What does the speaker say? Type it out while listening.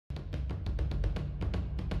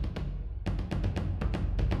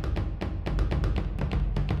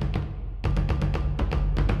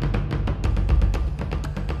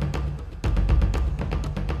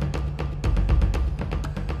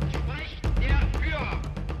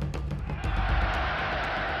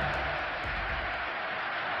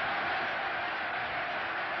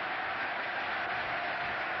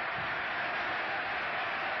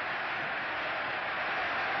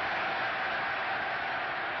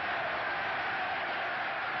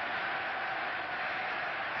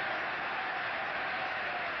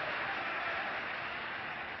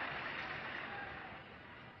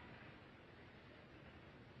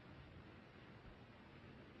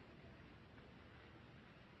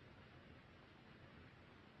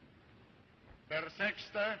Der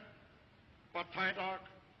 6. Parteitag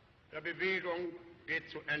der Bewegung geht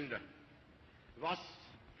zu Ende. Was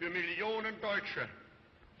für Millionen Deutsche,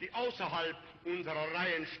 die außerhalb unserer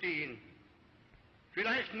Reihen stehen,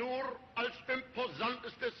 vielleicht nur als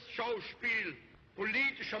imposantestes Schauspiel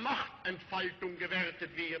politischer Machtentfaltung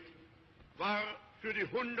gewertet wird, war für die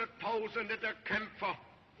Hunderttausende der Kämpfer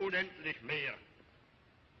unendlich mehr.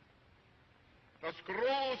 Das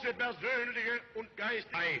große persönliche und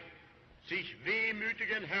geistige, sich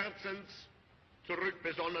wehmütigen Herzens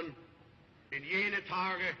zurückbesonnen in jene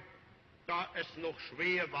Tage, da es noch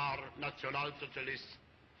schwer war, Nationalsozialist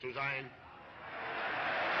zu sein.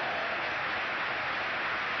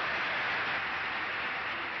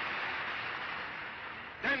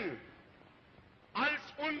 Denn als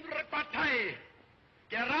unsere Partei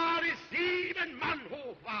gerade 7 Mann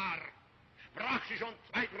hoch war, sprach sie schon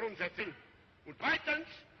 2 Grundsätze. Und zweitens,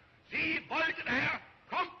 sie wollte daher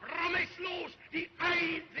kompromisslos die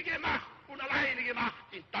einzige Macht und alleinige Macht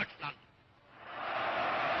in Deutschland.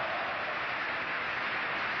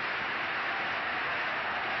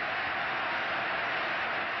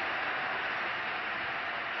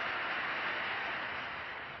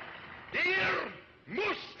 Wir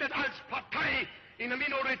mussten als Partei in der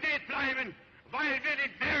Minorität bleiben, weil wir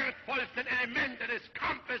die wertvollsten Elemente des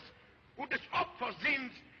Kampfes und des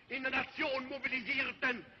Opfersinns in der Nation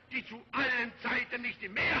mobilisierten, die zu allen Zeiten nicht die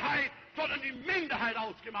Mehrheit, sondern die Minderheit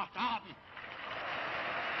ausgemacht haben.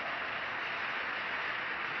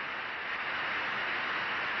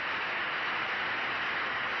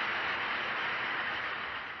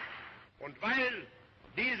 Und weil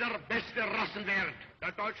dieser beste Rassenwert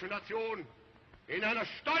der deutschen Nation in einer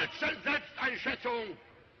stolzen Selbsteinschätzung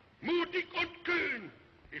mutig und kühn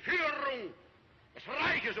die Führung des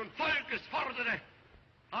Reiches und Volkes forderte,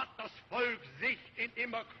 hat das Volk sich in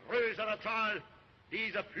immer größerer Zahl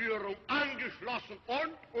dieser Führung angeschlossen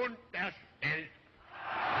und unterstellt.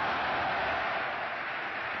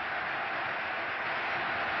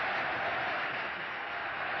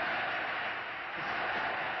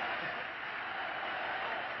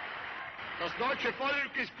 Das deutsche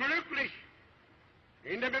Volk ist glücklich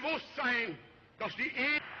in dem Bewusstsein, dass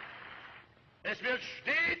es wird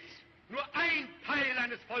stets nur ein Teil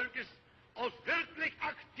eines Volkes aus wirklich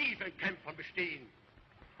aktiven Kämpfern bestehen.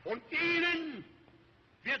 Und ihnen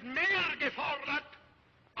wird mehr gefordert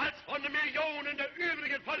als von den Millionen der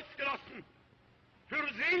übrigen Volksgenossen. Für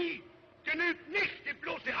sie genügt nicht die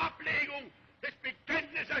bloße Ablegung des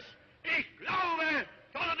Bekenntnisses, ich glaube,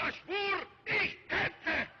 sondern der Schwur, ich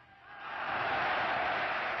kämpfe.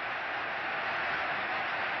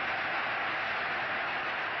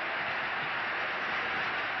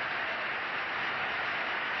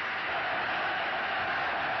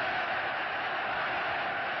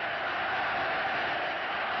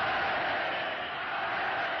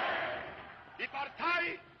 Die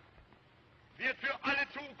Partei wird für alle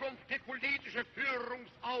Zukunft die politische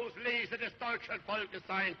Führungsauslese des deutschen Volkes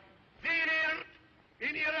sein. Sie wird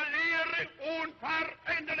in ihrer Lehre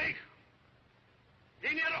unveränderlich,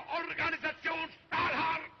 in ihrer Organisation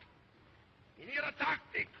stahlhart, in ihrer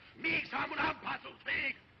Taktik schmiegsam und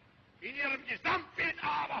anpassungsfähig, in ihrem Gesamtbild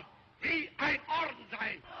aber wie ein Orden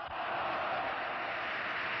sein.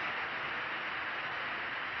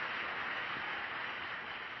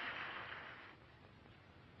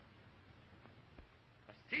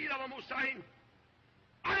 Ziel aber muss sein,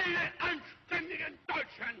 alle anständigen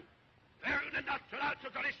Deutschen werden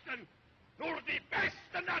Nationalsozialisten. Nur die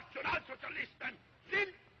besten Nationalsozialisten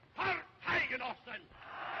sind Parteigenossen.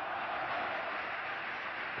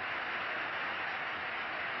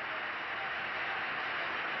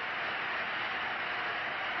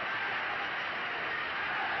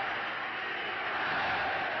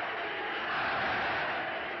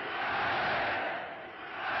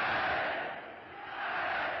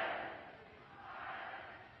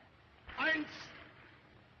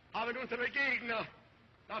 Haben unsere Gegner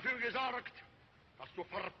dafür gesorgt, dass durch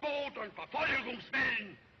Verbot und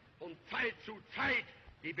Verfolgungswellen von Zeit zu Zeit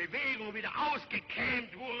die Bewegung wieder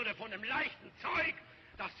ausgekämmt wurde von dem leichten Zeug,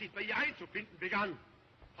 das sich bei ihr einzufinden begann.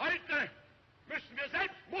 Heute müssen wir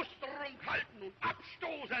selbst Musterung halten und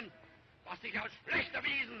abstoßen, was sich als schlecht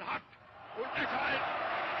erwiesen hat. Und deshalb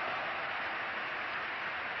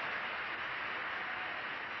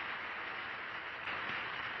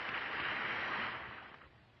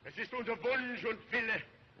es ist unser Wunsch und Wille,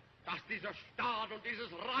 dass dieser Staat und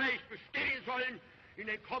dieses Reich bestehen sollen in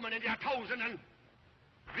den kommenden Jahrtausenden.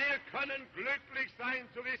 Wir können glücklich sein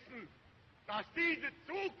zu wissen, dass diese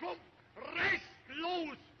Zukunft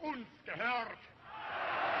restlos uns gehört.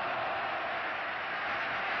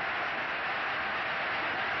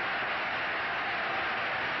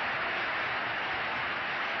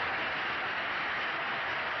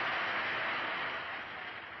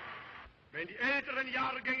 wenn die älteren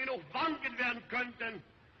Jahrgänge noch wanken werden könnten.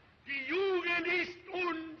 Die Jugend ist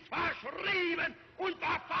uns verschrieben und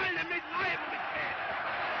verfallen mit Leib und mit Seele.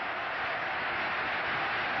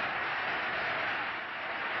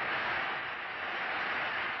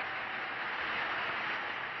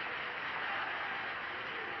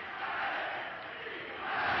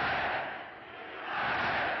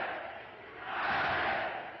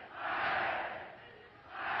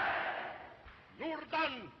 Nur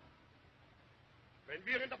dann, wenn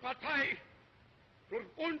wir in der Partei durch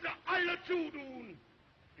unser aller Zutun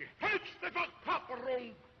die höchste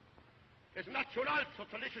Verkörperung des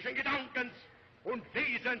nationalsozialistischen Gedankens und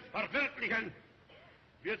Wesens verwirklichen,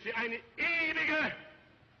 wird sie eine ewige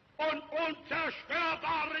und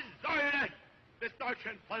unzerstörbare Säule des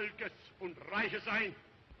deutschen Volkes und Reiches sein.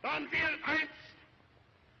 Dann wird einst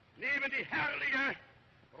neben die herrliche,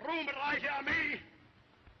 ruhmreiche Armee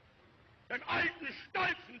den alten,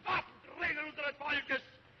 stolzen Waffenträger unseres Volkes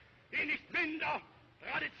die nicht minder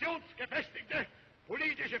traditionsgefestigte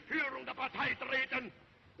politische Führung der Partei treten.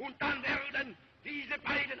 Und dann werden diese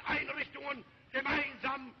beiden Einrichtungen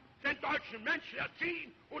gemeinsam den deutschen Menschen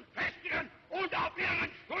erziehen und festigen und auf ihren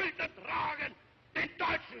Schultern tragen den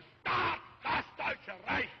deutschen Staat, das Deutsche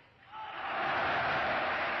Reich.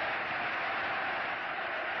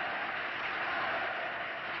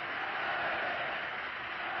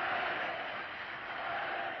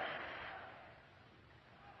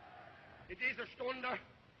 In dieser Stunde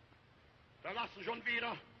verlassen schon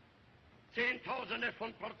wieder Zehntausende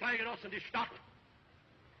von Parteigenossen die Stadt,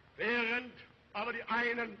 während aber die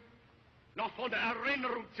einen noch von der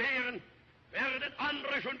Erinnerung zehren, werden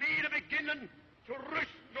andere schon wieder beginnen zu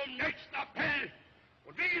rüsten zum nächsten Appell.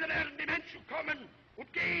 Und wieder werden die Menschen kommen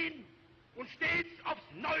und gehen und stets aufs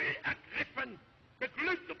Neue ergriffen,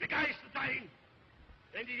 beglückt und begeistert sein.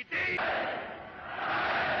 Denn die Idee...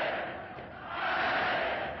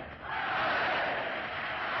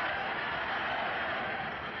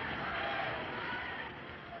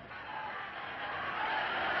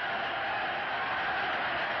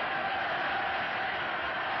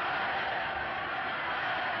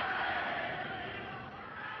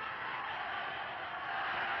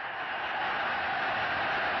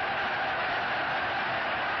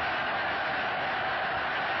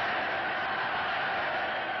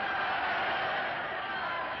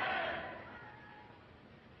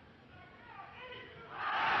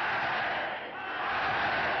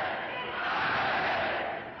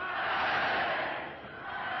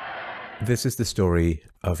 This is the story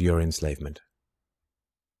of your enslavement,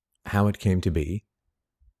 how it came to be,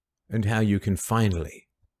 and how you can finally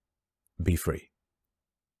be free.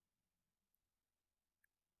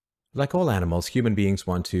 Like all animals, human beings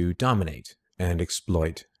want to dominate and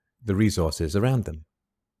exploit the resources around them.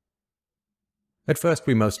 At first,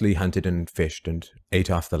 we mostly hunted and fished and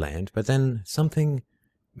ate off the land, but then something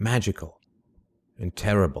magical and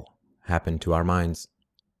terrible happened to our minds.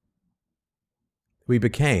 We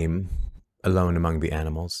became, alone among the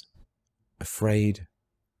animals, afraid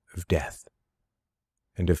of death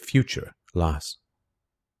and of future loss.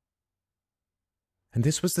 And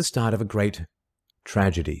this was the start of a great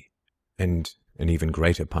tragedy and an even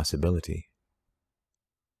greater possibility.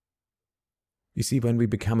 You see, when we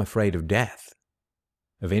become afraid of death,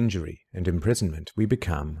 of injury and imprisonment, we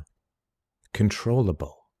become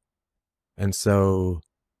controllable and so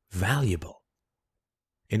valuable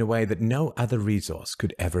in a way that no other resource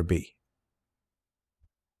could ever be.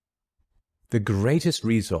 The greatest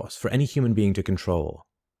resource for any human being to control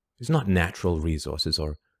is not natural resources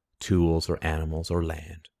or tools or animals or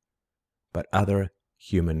land, but other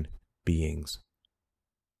human beings.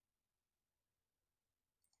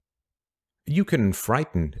 You can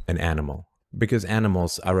frighten an animal because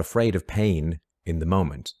animals are afraid of pain in the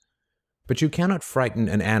moment, but you cannot frighten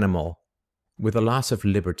an animal with a loss of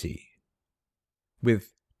liberty,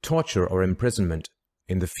 with torture or imprisonment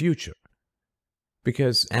in the future,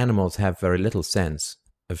 because animals have very little sense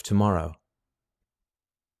of tomorrow.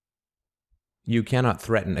 You cannot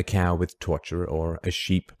threaten a cow with torture or a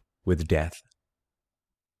sheep with death.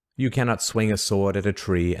 You cannot swing a sword at a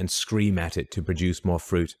tree and scream at it to produce more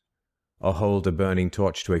fruit, or hold a burning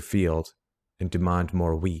torch to a field and demand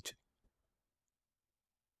more wheat.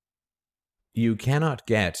 You cannot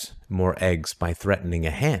get more eggs by threatening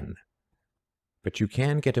a hen, but you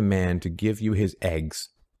can get a man to give you his eggs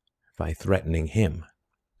by threatening him.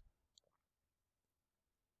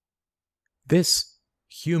 This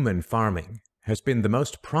human farming has been the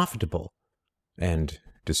most profitable and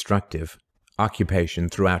destructive occupation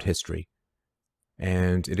throughout history,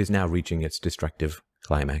 and it is now reaching its destructive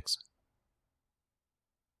climax.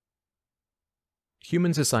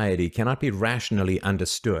 Human society cannot be rationally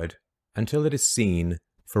understood until it is seen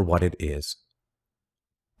for what it is: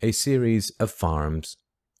 a series of farms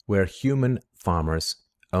where human farmers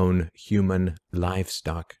own human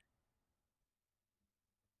livestock.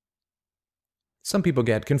 Some people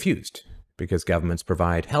get confused because governments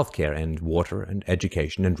provide healthcare and water and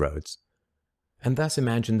education and roads, and thus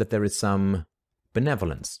imagine that there is some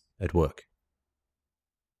benevolence at work.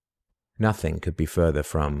 Nothing could be further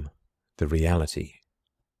from the reality.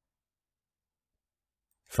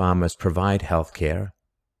 Farmers provide healthcare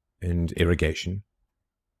and irrigation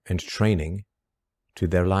and training to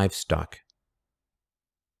their livestock.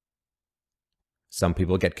 Some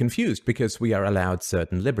people get confused because we are allowed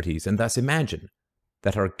certain liberties and thus imagine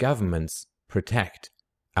that our governments protect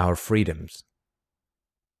our freedoms.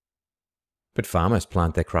 But farmers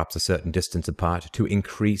plant their crops a certain distance apart to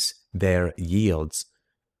increase their yields,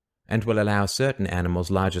 and will allow certain animals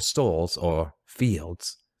larger stalls or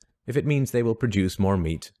fields if it means they will produce more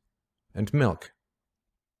meat and milk.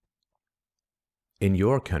 In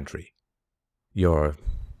your country, your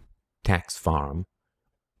tax farm,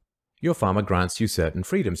 your farmer grants you certain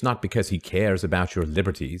freedoms, not because he cares about your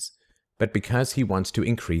liberties, but because he wants to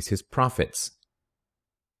increase his profits.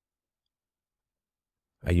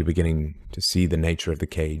 Are you beginning to see the nature of the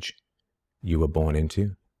cage you were born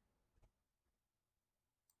into?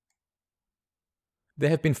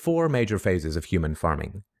 There have been 4 major phases of human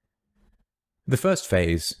farming. The first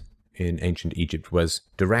phase in ancient Egypt was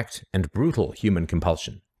direct and brutal human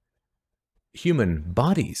compulsion. Human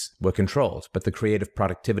bodies were controlled, but the creative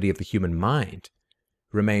productivity of the human mind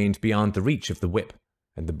remained beyond the reach of the whip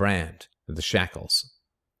and the brand and the shackles.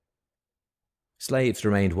 Slaves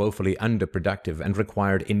remained woefully underproductive and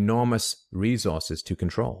required enormous resources to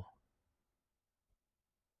control.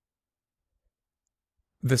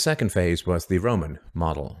 The second phase was the Roman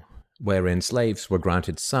model, wherein slaves were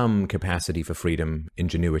granted some capacity for freedom,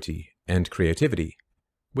 ingenuity, and creativity,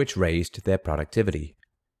 which raised their productivity.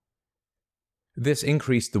 This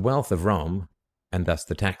increased the wealth of Rome, and thus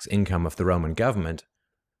the tax income of the Roman government,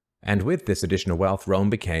 and with this additional wealth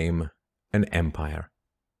Rome became an empire,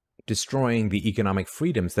 destroying the economic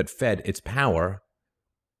freedoms that fed its power,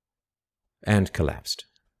 and collapsed.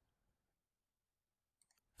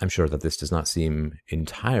 I'm sure that this does not seem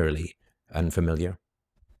entirely unfamiliar.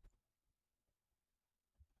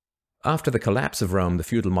 After the collapse of Rome, the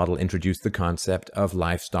feudal model introduced the concept of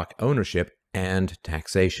livestock ownership and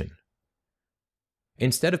taxation.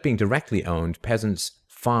 Instead of being directly owned, peasants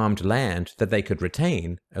farmed land that they could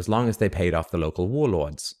retain as long as they paid off the local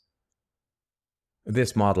warlords.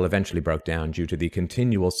 This model eventually broke down due to the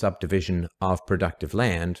continual subdivision of productive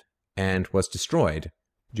land and was destroyed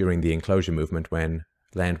during the enclosure movement when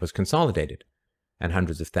land was consolidated and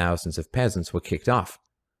hundreds of thousands of peasants were kicked off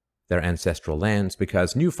their ancestral lands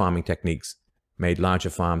because new farming techniques made larger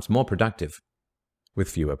farms more productive with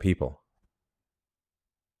fewer people.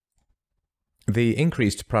 The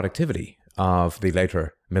increased productivity of the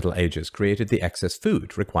later Middle Ages created the excess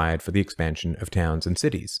food required for the expansion of towns and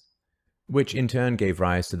cities, which in turn gave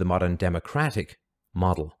rise to the modern democratic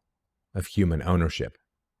model of human ownership.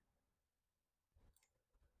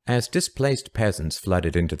 As displaced peasants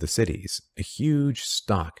flooded into the cities, a huge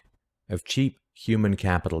stock of cheap human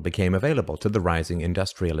capital became available to the rising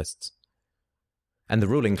industrialists. And the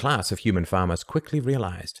ruling class of human farmers quickly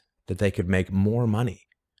realized that they could make more money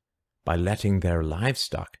by letting their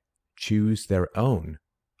livestock choose their own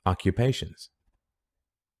occupations.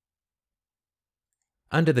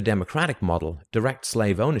 Under the democratic model, direct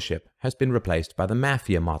slave ownership has been replaced by the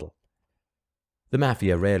mafia model. The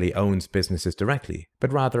mafia rarely owns businesses directly,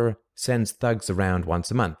 but rather sends thugs around once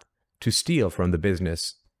a month to steal from the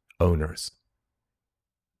business owners.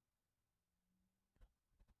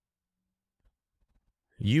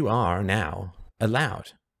 You are now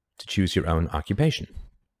allowed to choose your own occupation,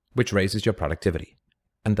 which raises your productivity,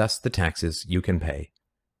 and thus the taxes you can pay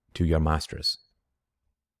to your masters.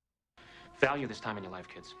 Value this time in your life,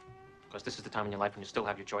 kids, because this is the time in your life when you still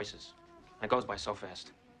have your choices. And it goes by so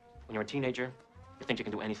fast. When you're a teenager, you think you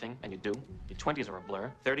can do anything, and you do. Your 20s are a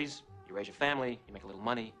blur. 30s, you raise your family, you make a little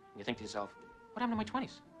money, and you think to yourself, what happened to my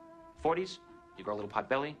 20s? 40s, you grow a little pot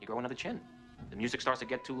belly, you grow another chin. The music starts to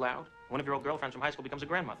get too loud. One of your old girlfriends from high school becomes a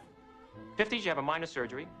grandmother. 50s, you have a minor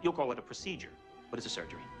surgery. You'll call it a procedure, but it's a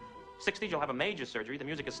surgery. 60s, you'll have a major surgery. The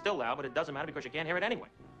music is still loud, but it doesn't matter because you can't hear it anyway.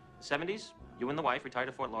 70s, you and the wife retire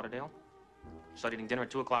to Fort Lauderdale. Start eating dinner at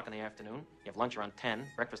 2 o'clock in the afternoon. You have lunch around 10,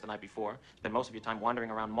 breakfast the night before. Spend most of your time wandering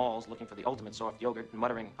around malls looking for the ultimate soft yogurt and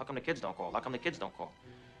muttering, how come the kids don't call? How come the kids don't call?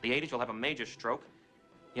 The 80s, you'll have a major stroke.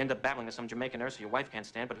 You end up battling with some Jamaican nurse who your wife can't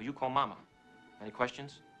stand, but who you call mama. Any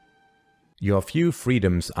questions? Your few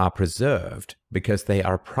freedoms are preserved because they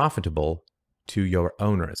are profitable to your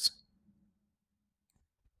owners.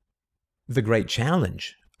 The great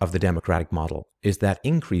challenge of the democratic model is that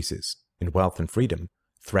increases in wealth and freedom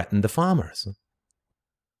threaten the farmers.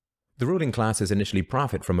 The ruling classes initially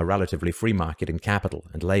profit from a relatively free market in capital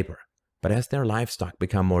and labor, but as their livestock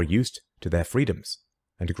become more used to their freedoms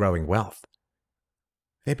and growing wealth,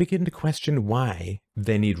 they begin to question why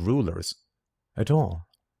they need rulers at all.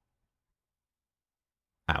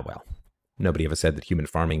 Well, nobody ever said that human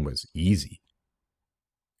farming was easy.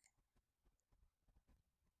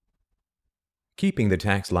 Keeping the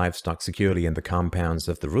taxed livestock securely in the compounds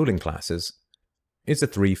of the ruling classes is a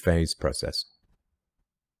three-phase process.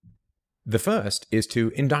 The first is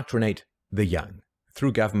to indoctrinate the young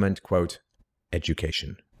through government, quote,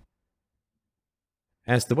 education.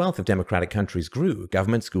 As the wealth of democratic countries grew,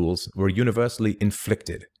 government schools were universally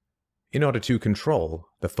inflicted in order to control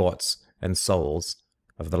the thoughts and souls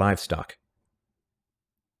of the livestock.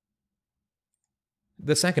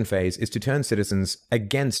 The second phase is to turn citizens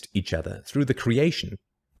against each other through the creation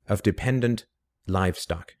of dependent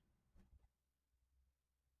livestock.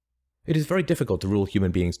 It is very difficult to rule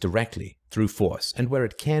human beings directly through force, and where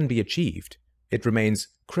it can be achieved, it remains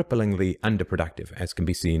cripplingly underproductive, as can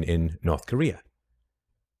be seen in North Korea.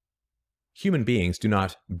 Human beings do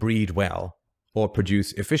not breed well or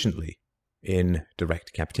produce efficiently in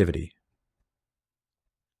direct captivity.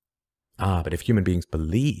 But if human beings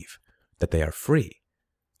believe that they are free,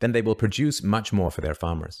 then they will produce much more for their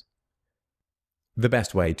farmers. The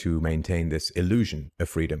best way to maintain this illusion of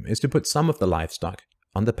freedom is to put some of the livestock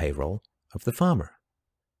on the payroll of the farmer.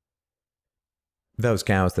 Those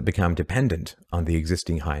cows that become dependent on the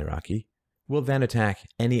existing hierarchy will then attack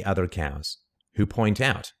any other cows who point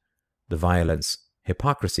out the violence,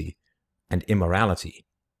 hypocrisy, and immorality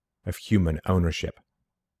of human ownership.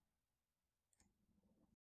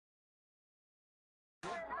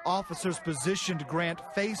 Officers positioned Grant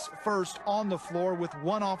face first on the floor with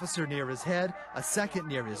one officer near his head, a second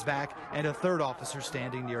near his back, and a third officer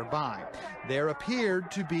standing nearby. There appeared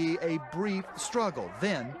to be a brief struggle.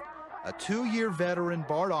 Then, a 2-year veteran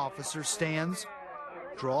BART officer stands,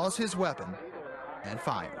 draws his weapon, and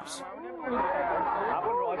fires.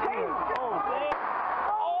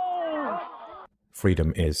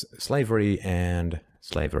 Freedom is slavery, and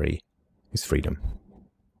slavery is freedom.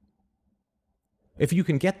 If you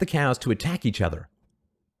can get the cows to attack each other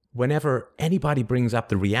whenever anybody brings up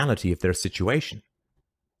the reality of their situation,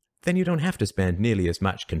 then you don't have to spend nearly as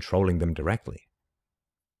much controlling them directly.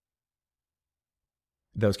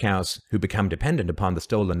 Those cows who become dependent upon the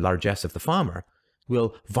stolen largesse of the farmer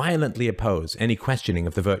will violently oppose any questioning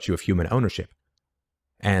of the virtue of human ownership,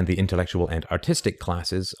 and the intellectual and artistic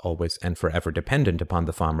classes, always and forever dependent upon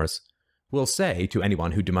the farmers, will say to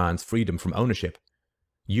anyone who demands freedom from ownership,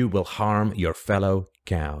 "You will harm your fellow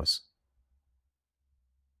cows."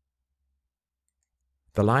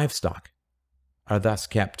 The livestock are thus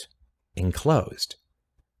kept enclosed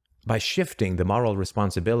by shifting the moral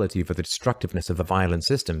responsibility for the destructiveness of the violent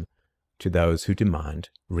system to those who demand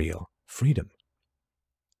real freedom.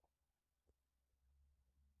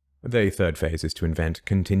 The third phase is to invent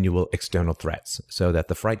continual external threats so that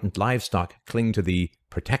the frightened livestock cling to the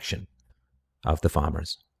protection of the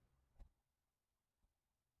farmers.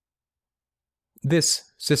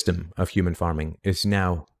 This system of human farming is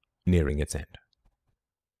now nearing its end.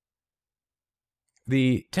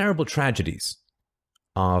 The terrible tragedies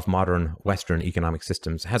of modern Western economic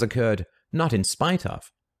systems has occurred not in spite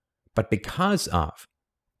of, but because of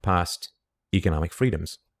past economic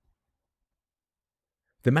freedoms.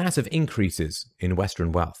 The massive increases in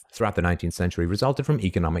Western wealth throughout the 19th century resulted from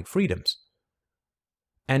economic freedoms.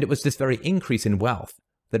 And it was this very increase in wealth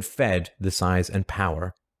that fed the size and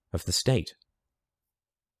power of the state.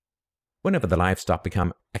 Whenever the livestock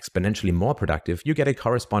become exponentially more productive, you get a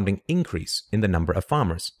corresponding increase in the number of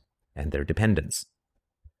farmers and their dependents.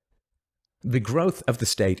 The growth of the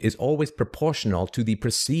state is always proportional to the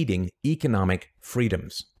preceding economic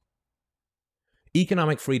freedoms.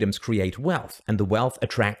 Economic freedoms create wealth, and the wealth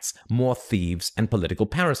attracts more thieves and political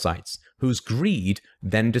parasites, whose greed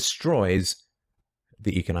then destroys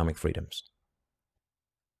the economic freedoms.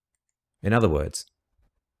 In other words,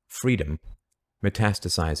 freedom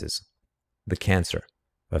metastasizes the cancer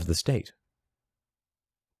of the state.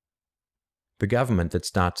 The government that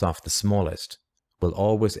starts off the smallest will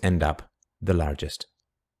always end up the largest.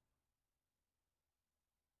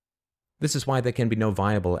 This is why there can be no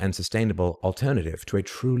viable and sustainable alternative to a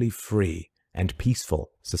truly free and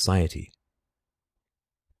peaceful society.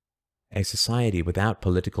 A society without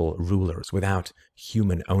political rulers, without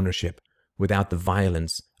human ownership, without the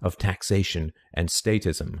violence of taxation and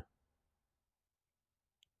statism.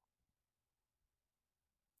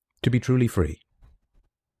 To be truly free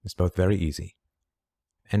is both very easy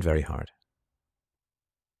and very hard.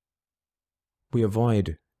 We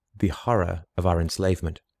avoid the horror of our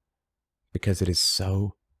enslavement because it is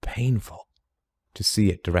so painful to see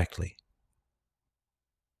it directly.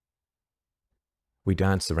 We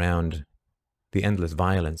dance around the endless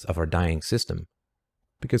violence of our dying system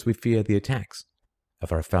because we fear the attacks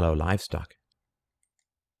of our fellow livestock.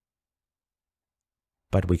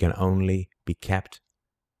 But we can only be kept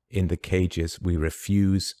in the cages we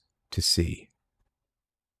refuse to see.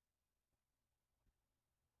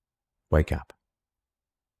 Wake up.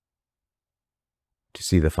 To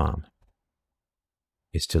see the farm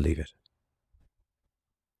is to leave it.